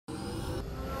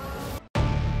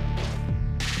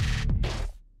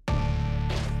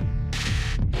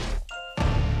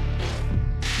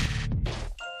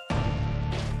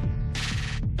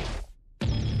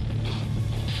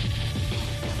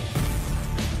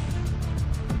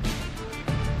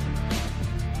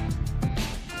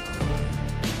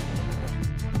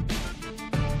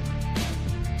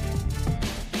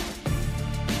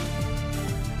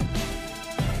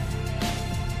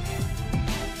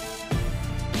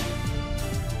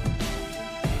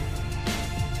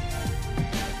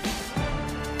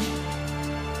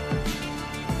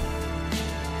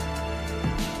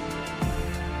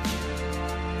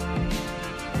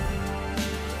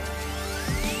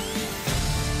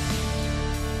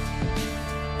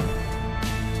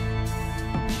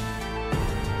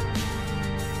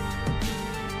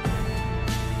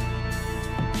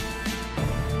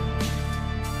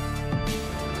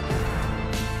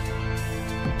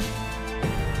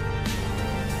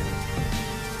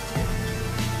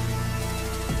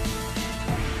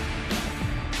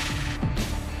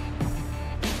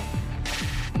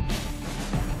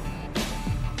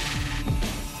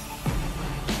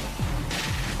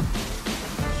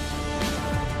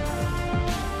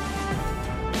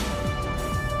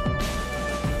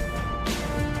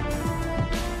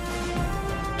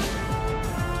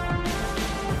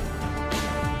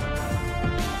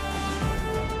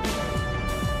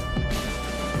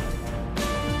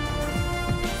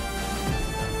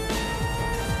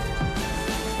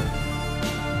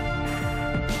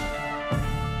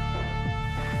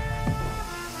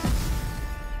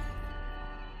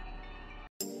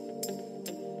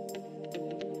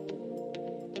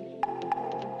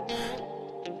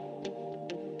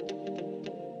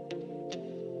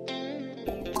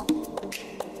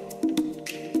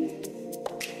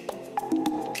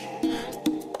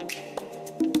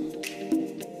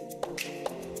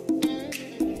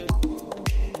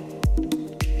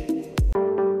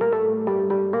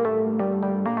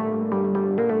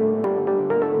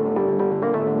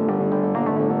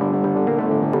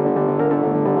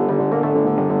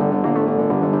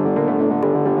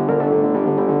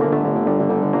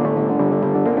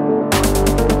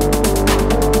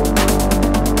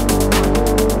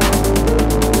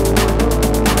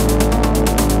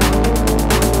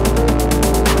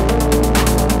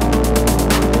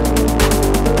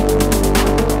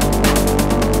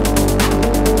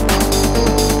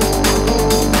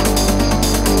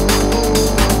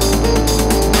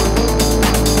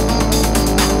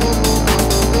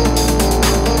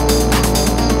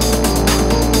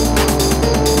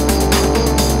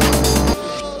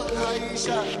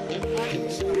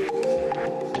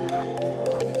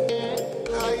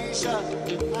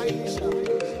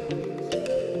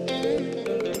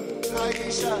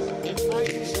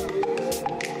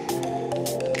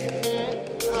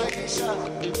Aïcha,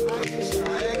 Aïcha,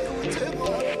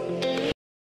 écoute-moi.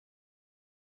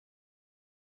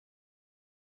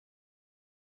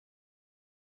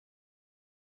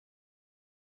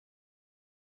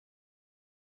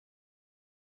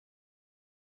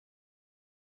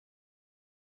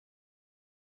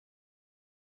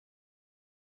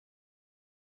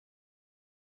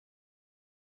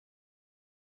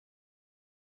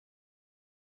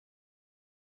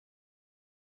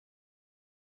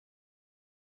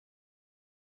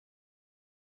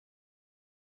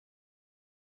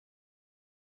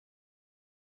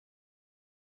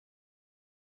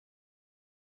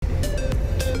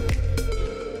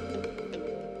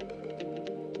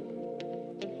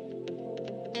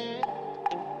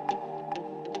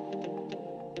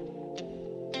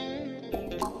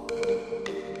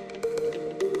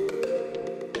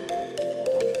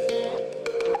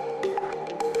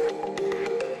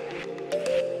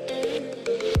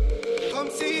 Comme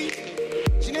si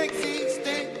je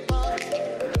n'existais pas.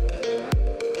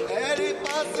 Elle est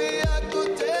passée à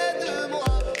côté de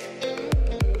moi.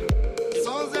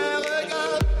 Sans un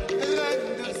regard, reine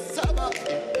de Saba.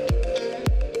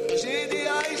 J'ai dit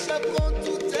Aïcha, prends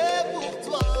tout est pour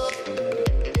toi.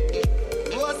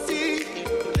 Voici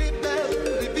les perles,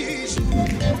 les bijoux.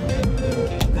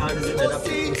 Car is in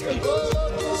adaptive cruise control.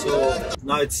 So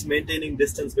now it's maintaining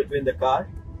distance between the car.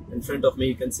 In front of me,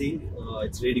 you can see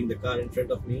it's reading the car in front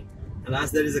of me, and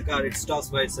as there is a car, it stops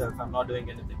by itself. I'm not doing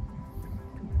anything.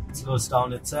 It slows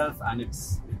down itself, and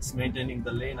it's maintaining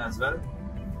the lane as well.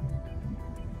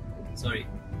 Sorry,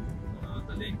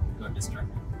 the lane got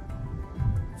distracted.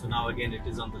 So now again it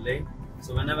is on the lane.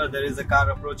 So whenever there is a car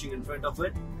approaching in front of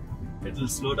it, it will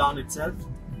slow down itself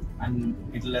and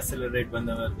it will accelerate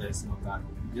whenever there is no car.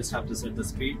 You just have to set the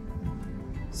speed.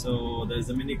 So there is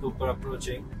a Mini Cooper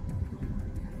approaching.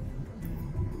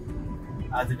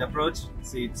 As it approaches,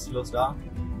 see, it slows down,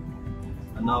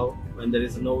 and now when there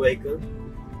is no vehicle,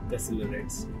 it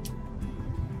accelerates.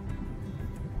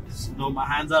 So now my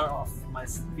hands are off, my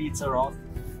feet are off.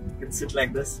 You can sit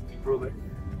like this, prove it.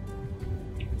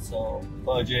 So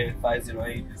Peugeot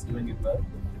 508 is doing it well.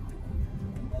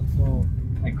 Also,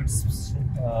 I could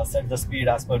set the speed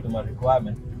as per to my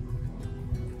requirement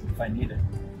if I need it.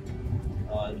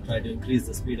 I'll try to increase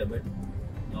the speed a bit.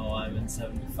 Now I'm in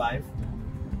 75.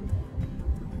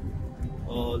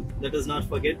 Let us not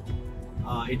forget,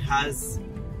 it has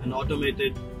an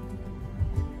automated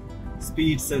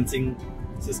speed sensing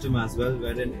system as well,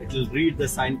 wherein it will read the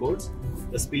signboards,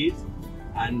 the speed,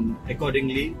 and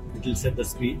accordingly it will set the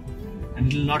speed,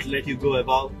 and it will not let you go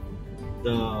above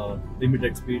the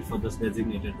limited speed for this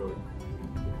designated road.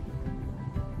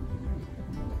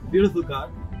 Beautiful car.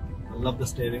 I love the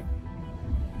steering.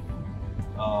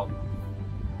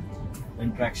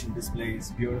 And traction display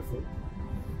is beautiful.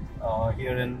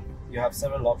 Herein you have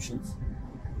several options.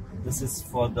 This is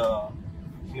for the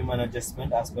human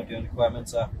adjustment as per your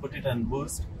requirements. So I've put it on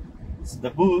boost. So the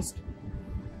boost,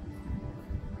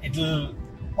 it will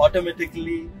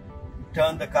automatically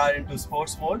turn the car into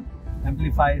sports mode,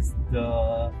 amplifies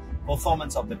the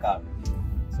performance of the car.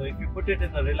 So if you put it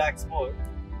in the relax mode,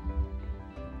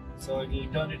 so it will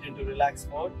turn it into relax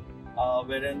mode,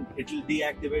 wherein it will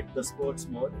deactivate the sports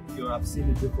mode. If you have seen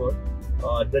it before,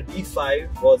 the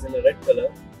D5 was in a red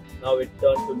color. Now it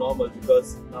turned to normal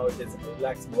because now it is in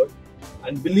relax mode.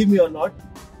 And believe me or not,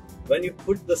 when you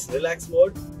put this relax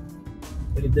mode,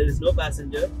 if there is no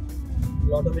passenger, it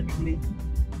will automatically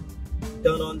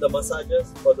turn on the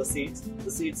massagers for the seats.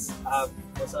 The seats have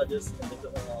massagers in the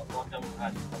bottom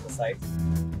and on the side.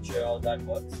 I'll show you how that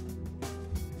works.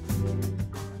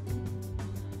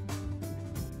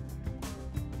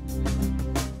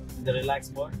 In the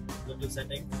relax mode, go to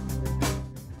settings.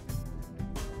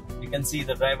 You can see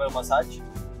the driver massage.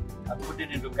 I put it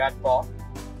into cat paw.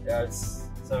 There's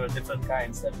several different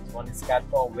kinds. That is, one is cat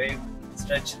paw, wave,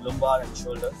 stretch, lumbar and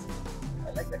shoulders.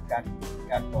 I like the cat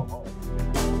paw more.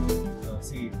 So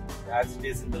see, as it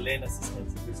is in the lane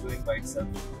assistance, it is doing by itself.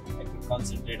 I could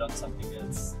concentrate on something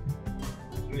else.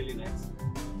 It's really nice.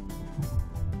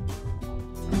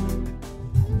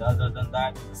 And other than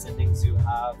that, in the settings you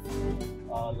have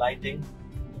lighting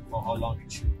for how long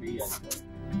it should be, and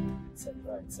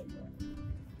etc. etc.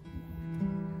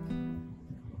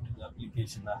 The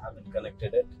application, I haven't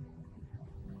connected it.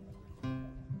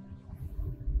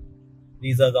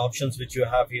 These are the options which you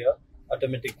have here: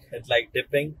 automatic headlight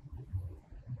dipping,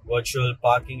 virtual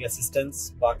parking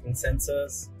assistance, parking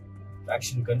sensors,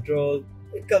 traction control.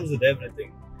 It comes with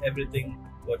everything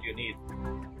what you need.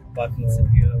 Parking in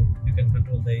here, you can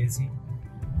control the AC.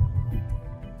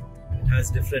 It has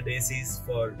different ACs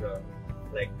for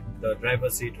like the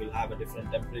driver's seat will have a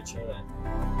different temperature, and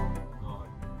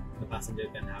the passenger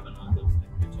can have another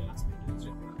temperature as per his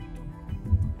requirement.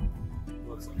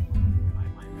 Works on my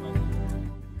mind.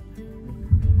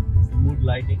 The mood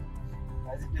lighting,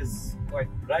 as it is quite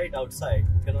bright outside,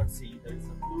 you cannot see. There is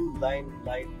a blue line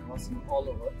light crossing all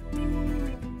over.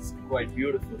 It's quite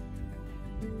beautiful.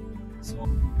 So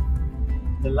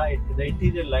the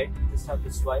interior light, you just have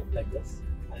to swipe like this,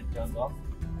 and it turns off.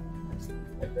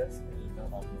 Like this, it will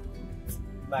turn on.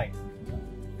 Nice.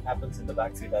 Happens in the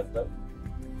back seat as well.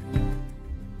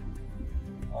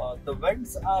 The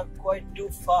vents are quite too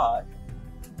far.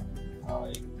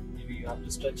 Maybe you have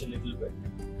to stretch a little bit.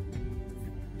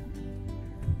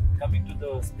 Coming to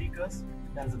the speakers,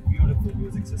 it has a beautiful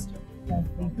music system.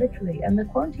 Literally, and the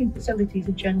quarantine facilities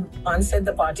are generally. Khan said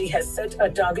the party has set a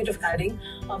target of adding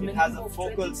it has a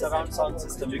focal surround sound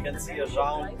system. You can see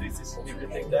around 360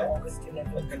 everything there.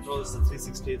 It controls the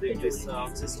 360-degree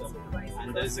surround system,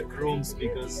 and there is a chrome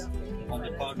speakers on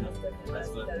the corner as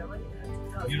well.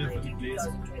 Beautifully placed,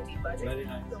 very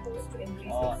nice.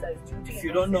 If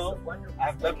you don't know,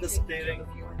 I've left the steering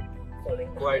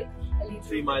quite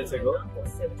 3 miles ago,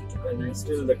 and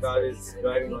still the car is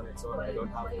driving on its own. I don't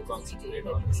have to concentrate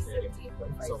on the steering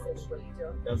so much.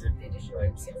 Does it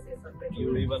right?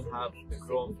 You even have the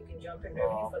chrome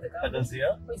pedals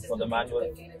here for the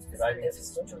manual driving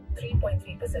system.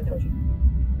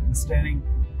 The steering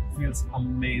feels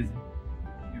amazing.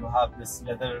 You have this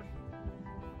leather,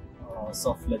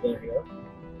 soft leather here,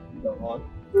 the horn.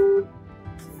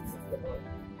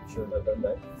 Should have done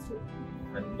that.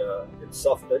 And it's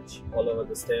soft touch all over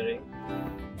the steering.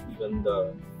 Even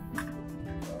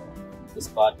this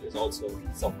part is also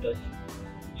soft touch.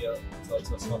 Here it's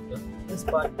also soft touch. This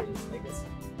part is, I guess,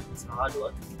 it's a hard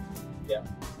one. Yeah,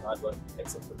 hard one.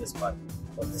 Except for this part,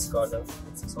 on this corner,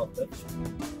 it's a soft touch.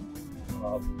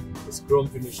 This chrome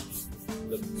finish,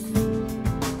 the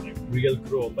real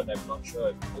chrome, but I'm not sure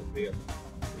if it is real.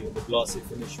 Even the glossy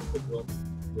finish of the chrome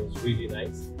was really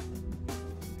nice.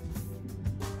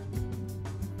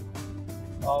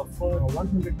 For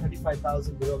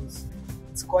 135,000 dirhams,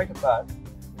 it's quite a car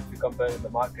if you compare in the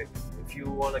market. If you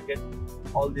want to get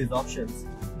all these options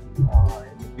in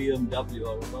the BMW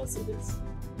or a Mercedes,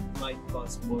 it might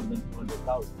cost more than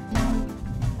 200,000.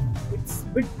 It's a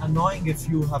bit annoying if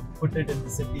you have put it in the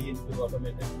city into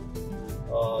automated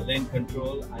lane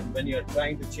control, and when you are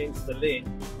trying to change the lane,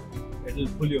 it will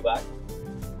pull you back.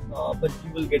 But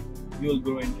you will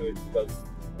grow into it because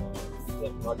you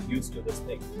are not used to this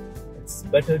thing. It's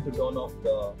better to turn off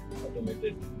the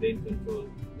automated lane control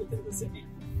within the city.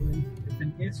 If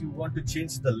in case you want to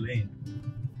change the lane,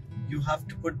 you have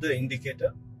to put the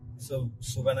indicator. So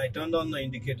when I turned on the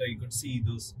indicator, you could see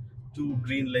those 2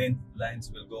 green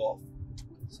lines will go off.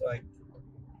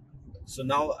 So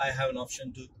now I have an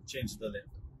option to change the lane.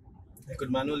 I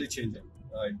could manually change it.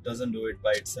 It doesn't do it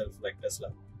by itself like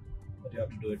Tesla, but you have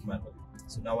to do it manually.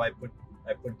 So now I put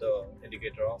the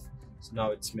indicator off. So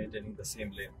now it's maintaining the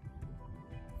same lane.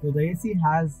 So the AC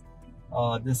has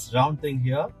this round thing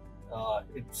here.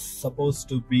 It's supposed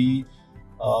to be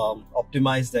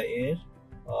optimize the air.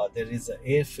 There is an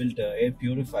air filter, air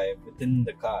purifier within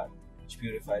the car which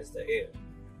purifies the air.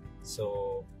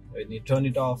 So when you turn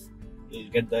it off, you'll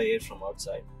get the air from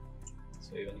outside.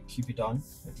 So when you keep it on,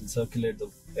 it will circulate the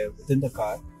air within the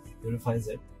car, purifies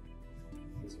it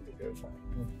using the purifier.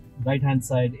 Right hand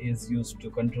side is used to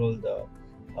control the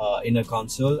inner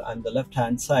console, and the left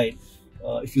hand side,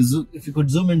 if you could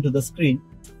zoom into the screen,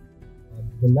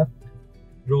 the left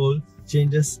roll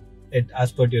changes it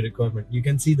as per your requirement. You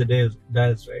can see the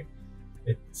dials, right?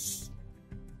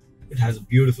 It has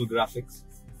beautiful graphics.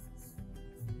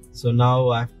 So now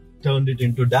I've turned it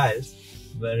into dials,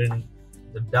 wherein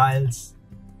the dials,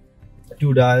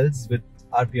 2 dials with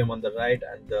RPM on the right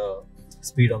and the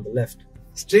speed on the left.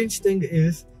 Strange thing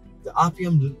is the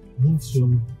RPM moves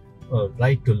from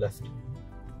right to left.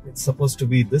 It's supposed to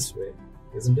be this way,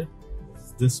 isn't it?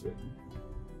 It's this way.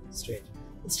 Strange.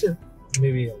 But still,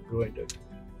 maybe I'll grow into it.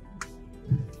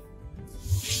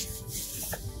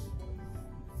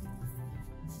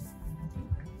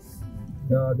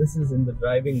 This is in the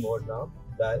driving mode now.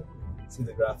 Dial. See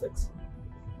the graphics.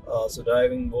 So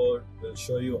driving mode will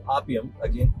show you RPM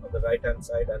again on the right hand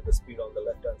side and the speed on the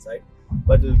left hand side,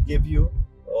 but it will give you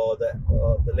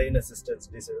the lane assistance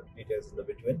details in the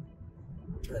between.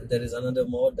 And there is another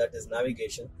mode, that is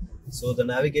navigation. So the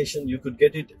navigation, you could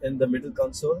get it in the middle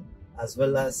console as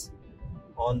well as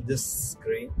on this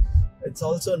screen. It's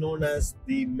also known as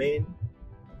the main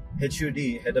HUD,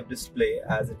 head-up display,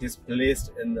 as it is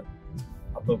placed in the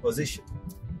upper position.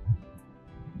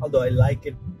 Although I like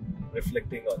it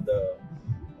reflecting on the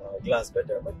glass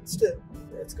better, but still,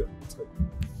 it's good. It's good.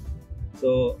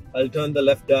 So I'll turn the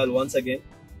left dial once again.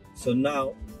 So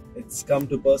now it's come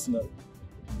to personal.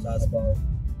 So ask about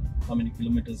how many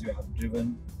kilometers you have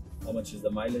driven, how much is the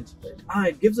mileage.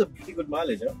 It gives a pretty good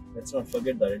mileage. Huh? Let's not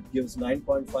forget that it gives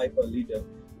 9.5 per liter,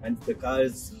 and the car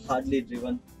is hardly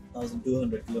driven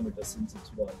 1,200 kilometers since it's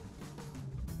bought.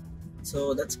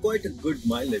 So that's quite a good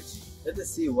mileage. Let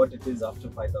us see what it is after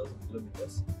 5,000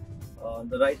 kilometers. On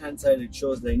the right hand side it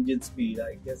shows the engine speed.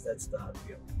 I guess that's the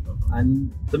RPM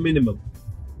and the minimum.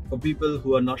 For people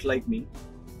who are not like me,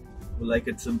 who like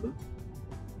it simple,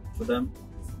 for them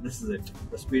this is it.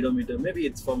 The speedometer, maybe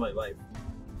it's for my wife.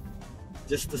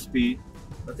 Just the speed,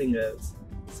 nothing else.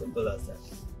 Simple as that.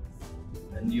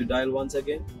 And you dial once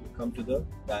again, you come to the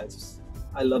dials.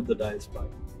 I love the dials part.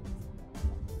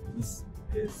 This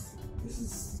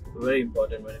is very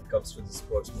important when it comes to the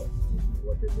sports mode.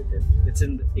 What is it? It's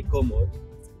in the eco mode.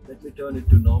 Let me turn it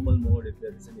to normal mode if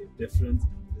there is any difference in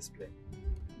the display.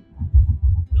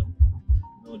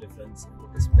 No difference in the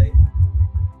display.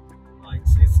 It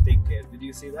says take care. Did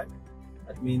you see that?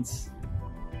 That means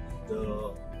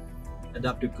the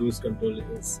adaptive cruise control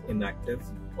is inactive.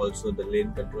 Also the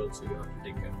lane control, so you have to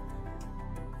take care.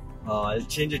 I'll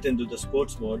change it into the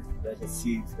sports mode. Let us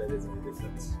see if there is any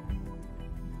difference.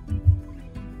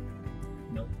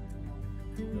 No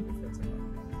difference at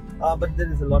all. But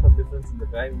there is a lot of difference in the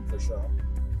driving for sure.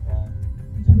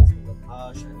 Engine is more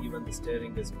harsh, and even the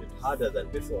steering is a bit harder than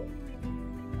before.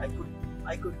 I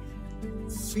could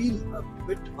feel a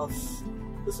bit of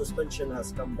the suspension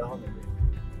has come down a bit.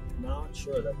 I'm not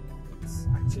sure that it's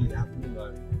actually happening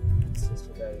or it's just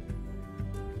a very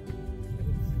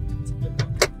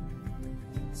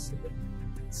it's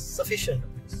sufficient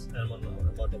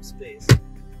amount of space.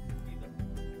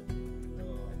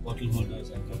 Bottle holders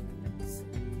are good.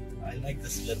 I like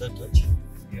this leather touch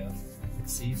here.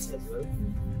 Seats as well.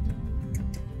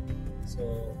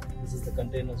 So this is the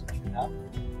containers which we have,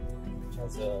 which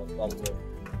has a cargo,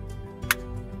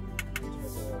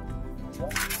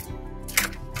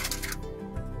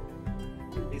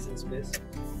 decent space,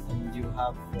 and you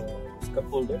have cup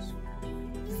holders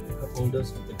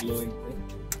with the glowing thing,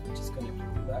 which is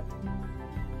connected to that.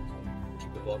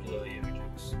 Keep the bottle away if it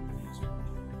looks used,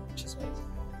 which is nice.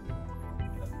 You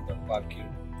have the parking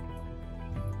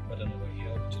button over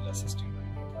here, which will assist you in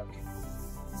parking,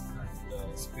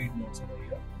 and speed modes over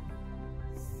here.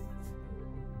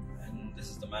 And this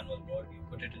is the manual mode. You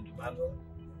put it into manual,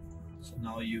 so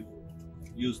now you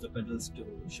use the pedals to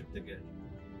shift the gear.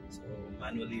 So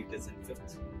manually it is in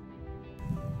 5th.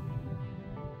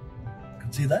 You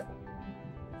can see that?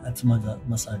 That's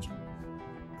massaging.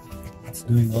 It's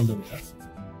doing all the way up,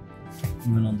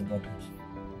 even on the buttons.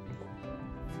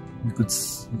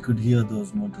 You could hear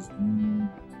those motors.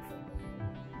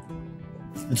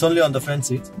 It's only on the front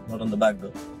seat, not on the back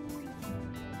though.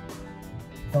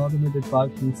 The automated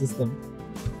parking system.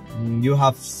 You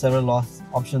have several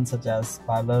options such as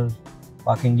parallel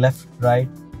parking left, right,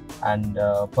 and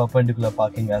perpendicular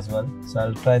parking as well. So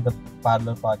I'll try the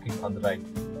parallel parking on the right.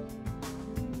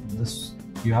 This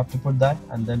you have to put that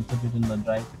and then put it in the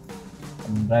drive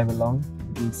and drive along.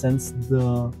 It will sense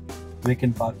the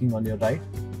vacant parking on your right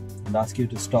and ask you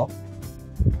to stop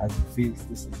as it feels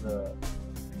this is a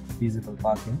feasible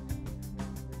parking.